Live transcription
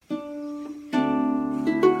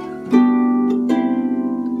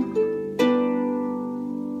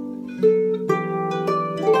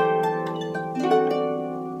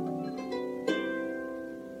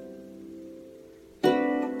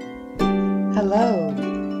Hello,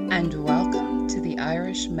 and welcome to the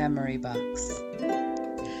Irish Memory Box,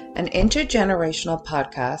 an intergenerational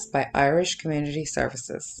podcast by Irish Community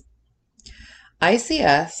Services.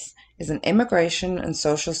 ICS is an immigration and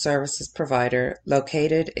social services provider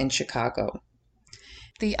located in Chicago.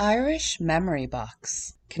 The Irish Memory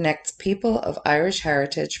Box connects people of Irish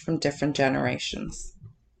heritage from different generations.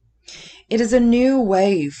 It is a new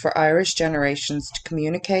way for Irish generations to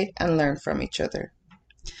communicate and learn from each other.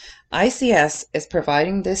 ICS is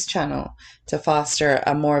providing this channel to foster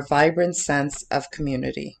a more vibrant sense of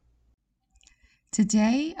community.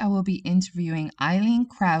 Today, I will be interviewing Eileen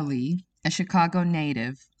Crowley, a Chicago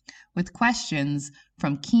native, with questions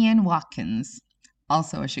from Cian Watkins,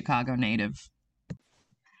 also a Chicago native.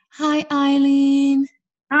 Hi, Eileen.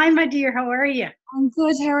 Hi, my dear. How are you? I'm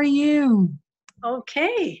good. How are you?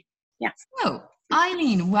 Okay. Yeah. So,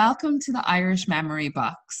 Eileen, welcome to the Irish Memory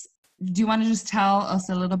Box. Do you want to just tell us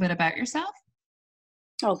a little bit about yourself?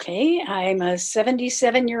 Okay. I'm a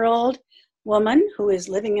 77-year-old woman who is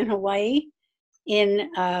living in Hawaii in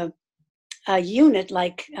a unit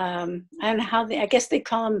like, I don't know how I guess they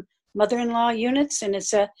call them mother-in-law units. And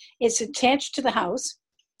it's attached to the house.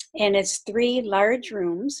 And it's 3 large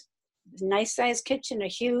rooms, a nice sized kitchen, a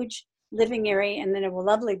huge living area, and then a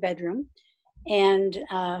lovely bedroom. And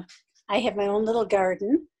I have my own little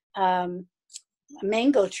garden, a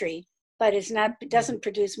mango tree. But it doesn't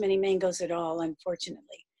produce many mangoes at all,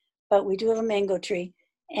 unfortunately. But we do have a mango tree,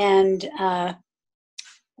 and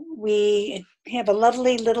we have a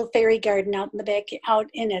lovely little fairy garden out in the back, out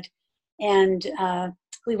in it, and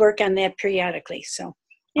we work on that periodically. So,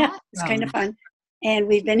 yeah, awesome. It's kind of fun. And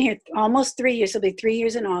we've been here almost 3 years. It'll be 3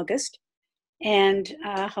 years in August. And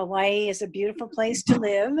Hawaii is a beautiful place to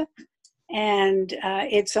live, and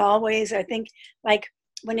it's always, I think, like,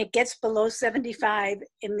 when it gets below 75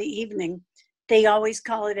 in the evening, they always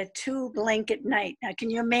call it a 2-blanket night. Now,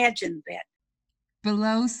 can you imagine that?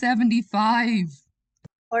 Below 75.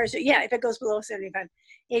 Or is it, yeah, if it goes below 75.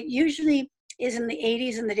 It usually is in the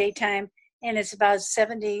 80s in the daytime, and it's about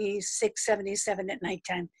 76, 77 at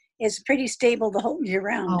nighttime. It's pretty stable the whole year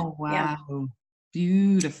round. Oh, wow. Yeah.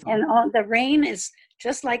 Beautiful. And the rain is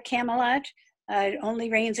just like Camelot. It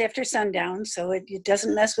only rains after sundown, so it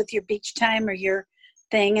doesn't mess with your beach time or your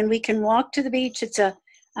thing. And we can walk to the beach. It's a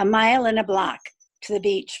mile and a block to the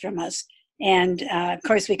beach from us. And of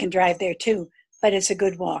course we can drive there too, but it's a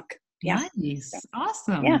good walk. Yeah. Nice.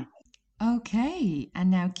 Awesome. Yeah. Okay.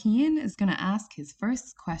 And now Cian is going to ask his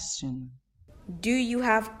first question. Do you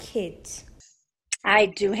have kids? I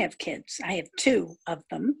do have kids. I have 2 of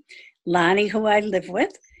them. Lonnie, who I live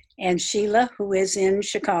with, and Sheila, who is in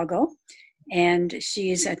Chicago. And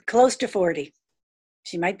she's close to 40.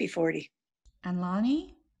 She might be 40. And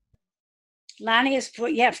Lonnie? Lonnie is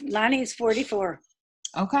 44.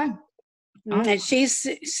 Okay. And she's,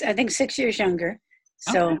 I think, 6 years younger.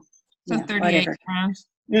 So, okay. So yeah, 38 whatever. around.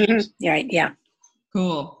 Mm-hmm. Right, yeah.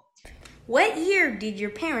 Cool. What year did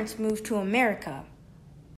your parents move to America?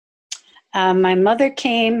 My mother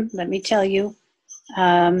came, let me tell you,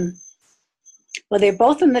 well, they're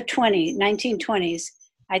both in the 1920s.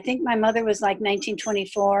 I think my mother was like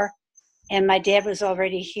 1924, and my dad was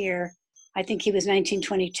already here. I think he was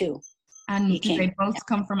 1922. And did they both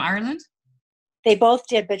come from Ireland? They both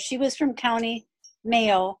did, but she was from County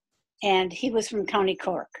Mayo, and he was from County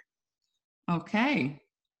Cork. Okay.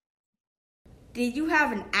 Did you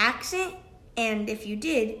have an accent? And if you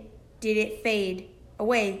did it fade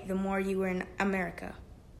away the more you were in America?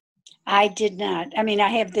 I did not. I mean, I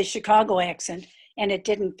have the Chicago accent, and it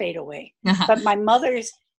didn't fade away. But my mother's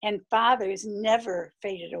and father's never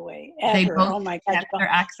faded away, ever. They both oh my God! kept their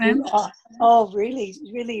accent. Oh, really,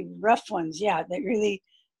 really rough ones. Yeah, that really,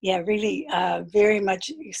 very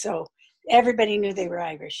much so. Everybody knew they were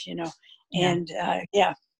Irish, and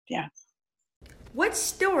yeah. What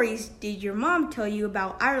stories did your mom tell you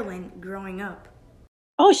about Ireland growing up?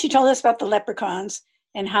 Oh, she told us about the leprechauns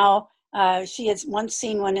and how she had once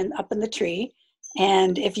seen one up in the tree,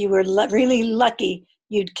 and if you were really lucky,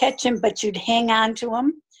 you'd catch him, but you'd hang on to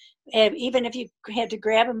him. And even if you had to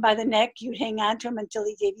grab him by the neck, you'd hang on to him until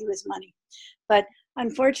he gave you his money. But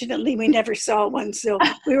unfortunately, we never saw one, so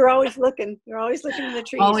we were always looking. We were always looking in the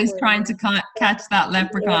trees. Always trying to catch that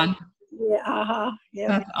leprechaun. Yeah, yeah.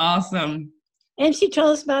 That's awesome. And she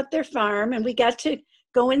told us about their farm, and we got to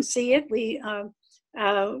go and see it. We, when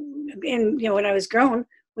I was grown,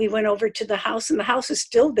 we went over to the house, and the house is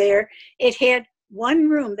still there. It had one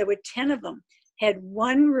room. There were 10 of them. Had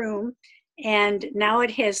one room. And now it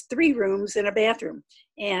has 3 rooms and a bathroom.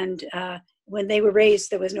 And when they were raised,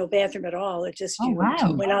 there was no bathroom at all. It just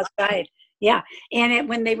went outside. Yeah. And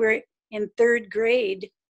when they were in 3rd grade,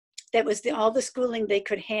 that was all the schooling they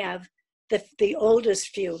could have, the oldest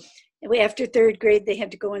few. After third grade, they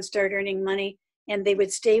had to go and start earning money, and they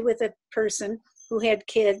would stay with a person who had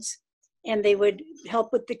kids, and they would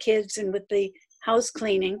help with the kids and with the house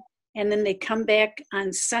cleaning, and then they come back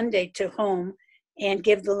on Sunday to home and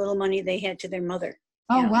give the little money they had to their mother.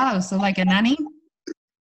 Oh, wow. So like a nanny?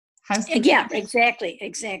 Yeah, exactly,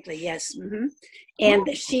 yes. Mm-hmm.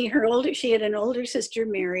 And she had an older sister,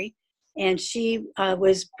 Mary, and she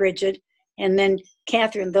was Bridget, and then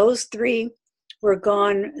Catherine. Those three were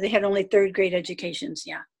gone. They had only third grade educations.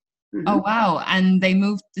 Yeah. Mm-hmm. Oh, wow. And they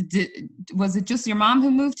moved. Was it just your mom who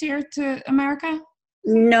moved here to America?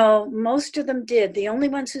 No, most of them did. The only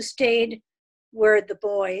ones who stayed were the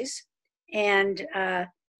boys, and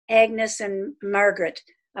Agnes and Margaret,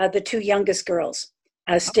 the two youngest girls,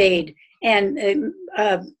 stayed. And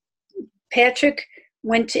Patrick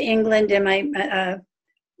went to England, and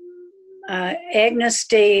Agnes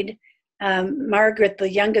stayed. Margaret, the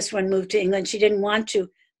youngest one, moved to England. She didn't want to,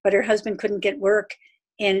 but her husband couldn't get work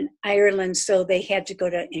in Ireland, so they had to go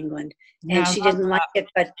to England. And she didn't like it,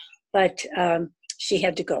 but she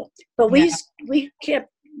had to go. But we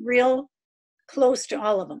kept real close to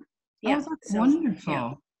all of them. Yeah, oh, that's wonderful.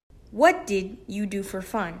 Yeah. What did you do for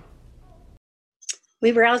fun?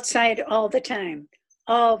 We were outside all the time.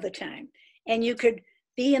 And you could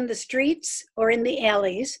be in the streets or in the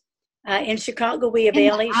alleys. In Chicago, we have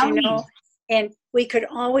alleys, and we could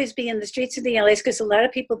always be in the streets of the alleys because a lot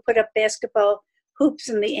of people put up basketball hoops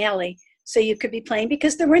in the alley so you could be playing,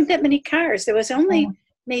 because there weren't that many cars. There was only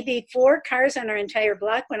maybe 4 cars on our entire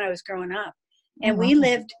block when I was growing up. And we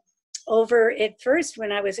lived over, at first,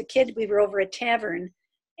 when I was a kid, we were over a tavern,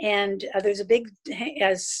 and there's a big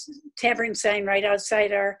tavern sign right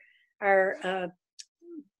outside our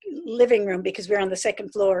living room, because we're on the second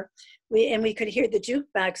floor. We could hear the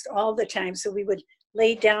jukebox all the time, so we would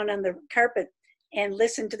lay down on the carpet and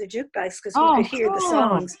listen to the jukebox because we could hear the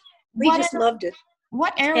songs. We just loved it.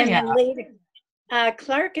 What area? And then later,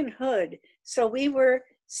 Clark and Hood. So we were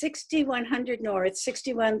 6100 North,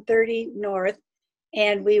 6130 North,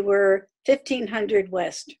 and we were 1500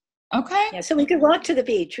 West. Okay. Yeah, so we could walk to the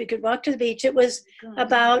beach. It was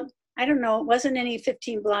about, I don't know, it wasn't any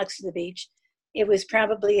 15 blocks to the beach. It was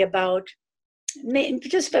probably about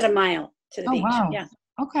just about a mile to the beach. Wow. Yeah.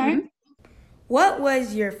 Okay. Mm-hmm. What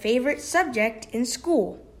was your favorite subject in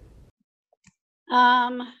school?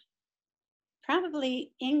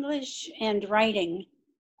 Probably English and writing.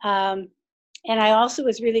 And I also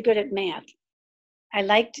was really good at math. I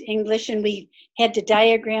liked English, and we had to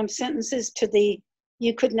diagram sentences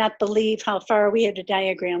you could not believe how far we had to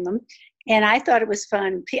diagram them. And I thought it was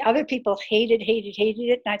fun. Other people hated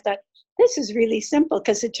it. And I thought, this is really simple,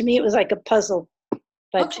 because to me it was like a puzzle.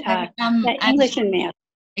 But English and math.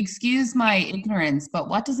 Excuse my ignorance, but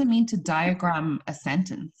what does it mean to diagram a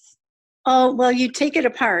sentence? Oh, well, you take it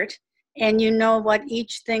apart and you know what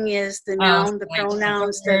each thing is, the noun, the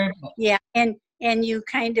pronouns, and you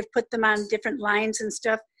kind of put them on different lines and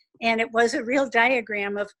stuff. And it was a real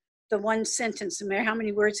diagram of the one sentence, no matter how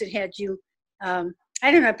many words it had.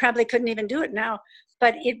 I don't know, I probably couldn't even do it now,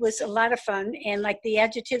 but it was a lot of fun. And like the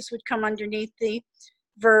adjectives would come underneath the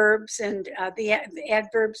verbs, and the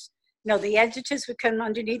adjectives would come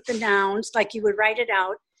underneath the nouns, like you would write it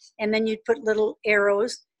out, and then you'd put little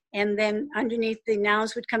arrows, and then underneath the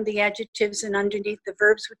nouns would come the adjectives, and underneath the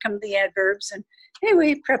verbs would come the adverbs. And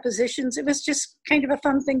anyway, prepositions. It was just kind of a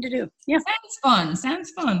fun thing to do. Yeah.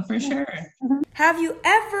 Sounds fun for sure. Mm-hmm. Have you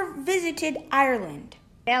ever visited Ireland?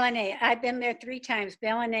 Ballina. I've been there 3 times.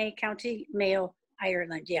 Ballina, County Mayo,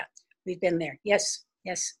 Ireland. Yeah, we've been there. Yes.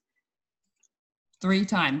 3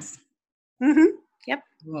 times. Mm-hmm. Yep.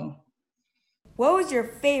 Whoa. What was your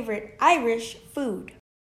favorite Irish food?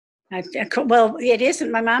 Well, it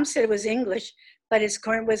isn't. My mom said it was English, but it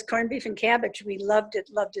was corned beef and cabbage. We loved it.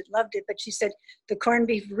 But she said the corned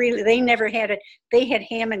beef, really, they never had it. They had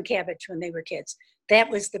ham and cabbage when they were kids. That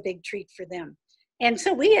was the big treat for them. And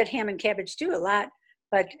so we had ham and cabbage too, a lot.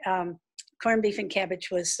 But corned beef and cabbage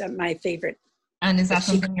was my favorite. And is that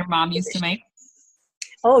something your mom used to make?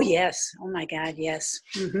 Oh, yes. Oh, my God, yes.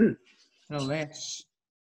 Mm-hmm. Delish.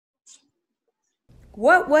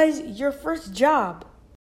 What was your first job?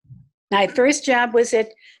 My first job was at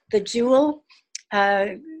the Jewel.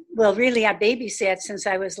 Well, really, I babysat since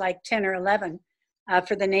I was like 10 or 11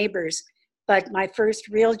 for the neighbors. But my first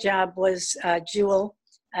real job was Jewel,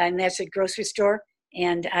 and that's a grocery store.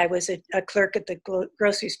 And I was a clerk at the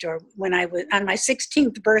grocery store when I was on my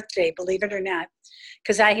 16th birthday, believe it or not,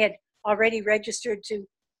 because I had already registered to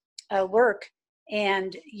work,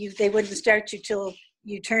 and they wouldn't start you till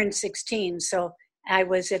you turned 16. So I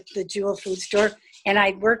was at the Jewel food store, And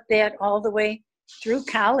I worked that all the way through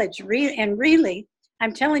college. And really,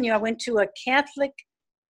 I'm telling you, I went to a Catholic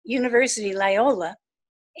university, Loyola,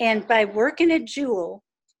 and by working at Jewel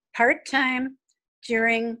part-time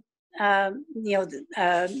during,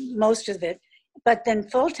 most of it, but then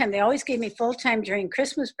full-time, they always gave me full-time during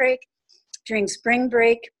Christmas break, during spring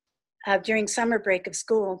break, during summer break of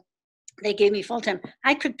school. They gave me full-time.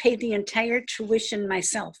 I could pay the entire tuition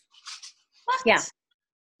myself. What? Yeah,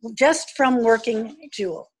 just from working at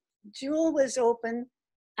Jewel. Jewel was open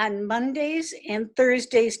on Mondays and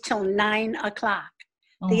Thursdays till 9 o'clock.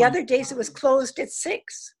 The other days it was closed at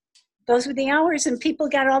 6. Those were the hours, and people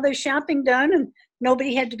got all their shopping done, and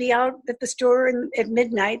nobody had to be out at the store at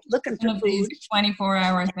midnight looking for food. These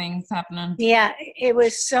 24-hour things happening. Yeah, it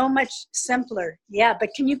was so much simpler. Yeah, but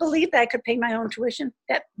can you believe that I could pay my own tuition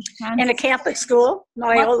in a Catholic school,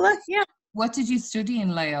 Loyola? Yeah. What did you study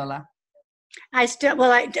in Loyola?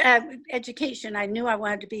 Education. I knew I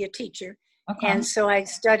wanted to be a teacher, Okay. and so I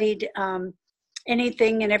studied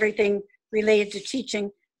anything and everything related to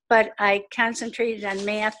teaching. But I concentrated on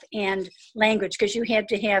math and language because you had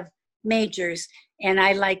to have majors, and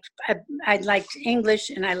I liked English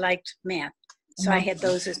and I liked math, so I had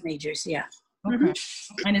those as majors. Yeah. Okay.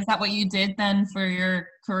 Mm-hmm. And is that what you did then for your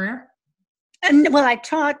career? And well, I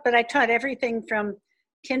taught everything from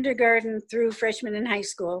kindergarten through freshman in high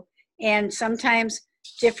school, and sometimes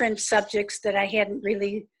different subjects that I hadn't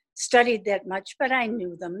really studied that much, but I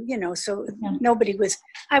knew them, so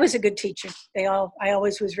I was a good teacher. I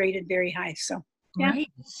always was rated very high. So, yeah. Right.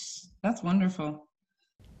 That's wonderful.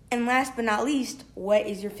 And last but not least, what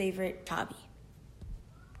is your favorite hobby?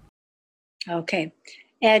 Okay.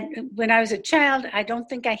 And when I was a child, I don't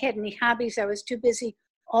think I had any hobbies. I was too busy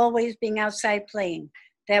always being outside playing.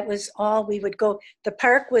 That was all we would go. The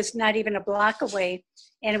park was not even a block away,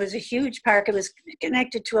 and it was a huge park. It was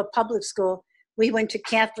connected to a public school. We went to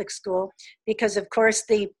Catholic school because, of course,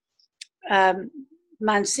 the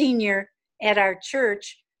Monsignor at our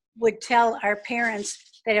church would tell our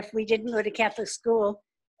parents that if we didn't go to Catholic school,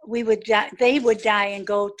 we would die, they would die and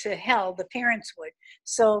go to hell. The parents would.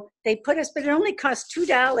 So they put us, but it only cost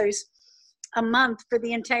 $2 a month for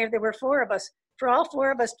the entire. There were 4 of us. For all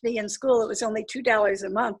 4 of us to be in school, it was only $2 a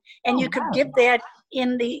month, and you could give that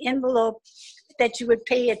in the envelope that you would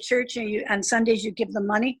pay at church, and on Sundays you give the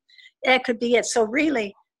money. That could be it. So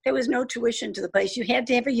really, there was no tuition to the place. You had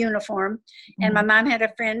to have a uniform. Mm-hmm. And my mom had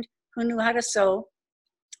a friend who knew how to sew.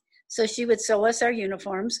 So she would sew us our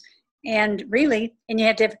uniforms. And really, and you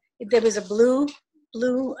had to have, there was a blue,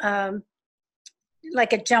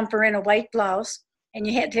 like a jumper and a white blouse. And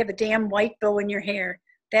you had to have a damn white bow in your hair.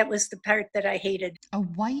 That was the part that I hated. A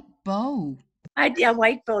white bow? A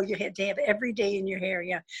white bow you had to have every day in your hair,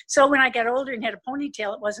 yeah. So when I got older and had a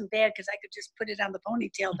ponytail, it wasn't bad because I could just put it on the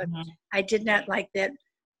ponytail, but I did not like that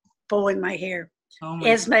bow in my hair.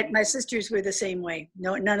 As my sisters were the same way.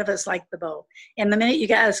 No, none of us liked the bow. And the minute you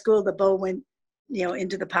got out of school, the bow went,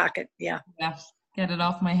 into the pocket, yeah. Yeah, get it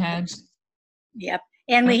off my head. Yep.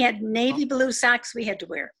 And we had navy blue socks we had to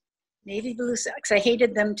wear. Navy blue socks. I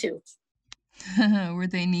hated them too. Were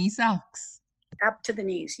they knee socks? Up to the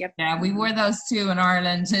knees, yep. Yeah, we wore those too in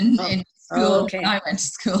Ireland in school. Oh, okay. I went to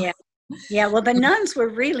school. Yeah. Well, the nuns were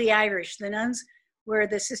really Irish. The nuns were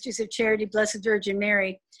the Sisters of Charity, Blessed Virgin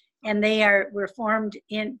Mary, and they were formed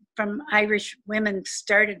from Irish women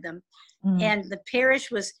started them. And the parish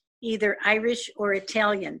was either Irish or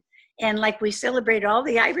Italian. And like we celebrate all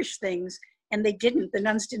the Irish things, and they didn't. The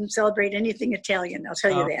nuns didn't celebrate anything Italian, I'll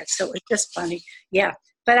tell you that. So it was just funny. Yeah.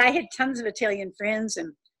 But I had tons of Italian friends,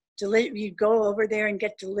 and you'd go over there and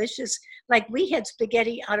get delicious, like we had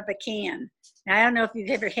spaghetti out of a can. Now, I don't know if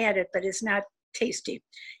you've ever had it, but it's not tasty.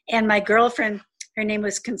 And my girlfriend, her name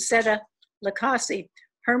was Concetta Lacossi,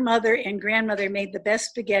 her mother and grandmother made the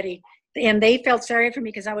best spaghetti, and they felt sorry for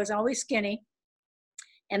me because I was always skinny,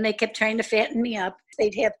 and they kept trying to fatten me up.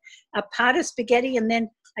 They'd have a pot of spaghetti and then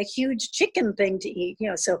a huge chicken thing to eat,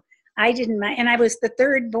 so I didn't mind. And I was the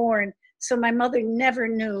third born, so my mother never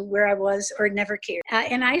knew where I was or never cared.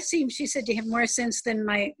 And she said, to have more sense than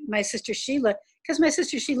my sister Sheila, because my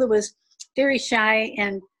sister Sheila was very shy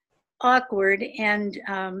and awkward. And,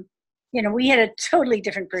 we had a totally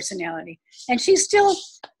different personality. And she's still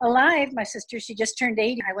alive, my sister. She just turned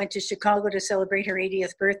 80. I went to Chicago to celebrate her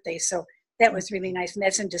 80th birthday. So that was really nice. And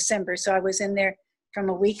that's in December. So I was in there from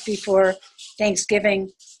a week before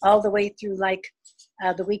Thanksgiving all the way through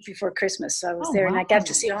the week before Christmas. So I was there, and I got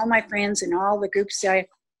to see all my friends and all the groups I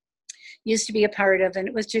used to be a part of, and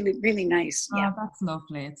it was really, really nice. Oh, that's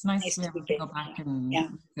lovely. It's nice to be able to go back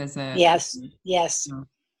and visit. Yes.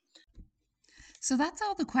 So that's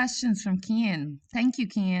all the questions from Cian. Thank you,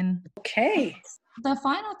 Cian. Okay. the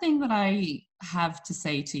final thing that I have to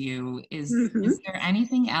say to you Mhm. is there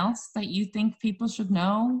anything else that you think people should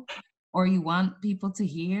know or you want people to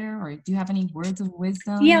hear, or do you have any words of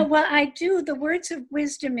wisdom? Yeah, well, I do. The words of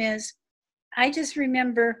wisdom is, I just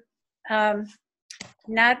remember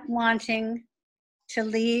not wanting to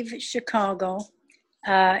leave Chicago.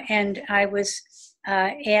 And I was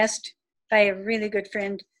asked by a really good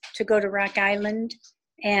friend to go to Rock Island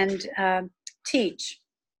and teach.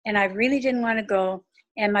 And I really didn't want to go.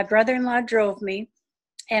 And my brother-in-law drove me,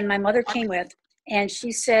 and my mother came with. And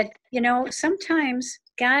she said, sometimes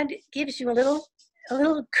God gives you a little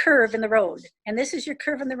curve in the road, and this is your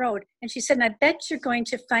curve in the road. And she said, and I bet you're going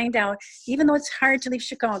to find out, even though it's hard to leave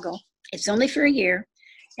Chicago, it's only for a year.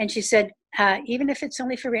 And she said, even if it's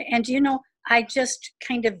only for a year. And I just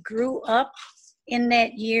kind of grew up in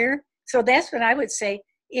that year. So that's what I would say.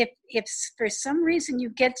 If for some reason you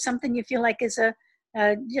get something you feel like is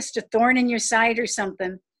just a thorn in your side or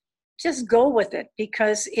something, just go with it,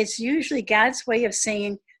 because it's usually God's way of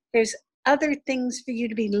saying there's other things for you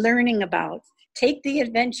to be learning about. Take the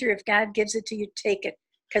adventure. If God gives it to you, take it,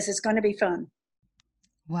 because it's going to be fun.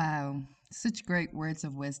 Wow, such great words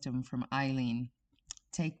of wisdom from Eileen.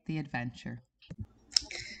 Take the adventure.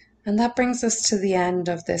 And that brings us to the end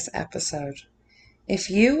of this episode. If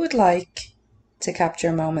you would like to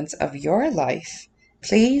capture moments of your life,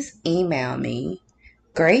 please email me,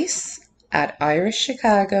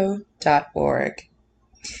 grace@irishchicago.org.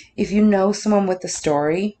 If you know someone with a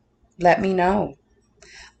story, let me know.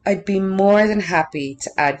 I'd be more than happy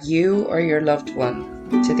to add you or your loved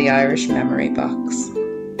one to the Irish Memory Box.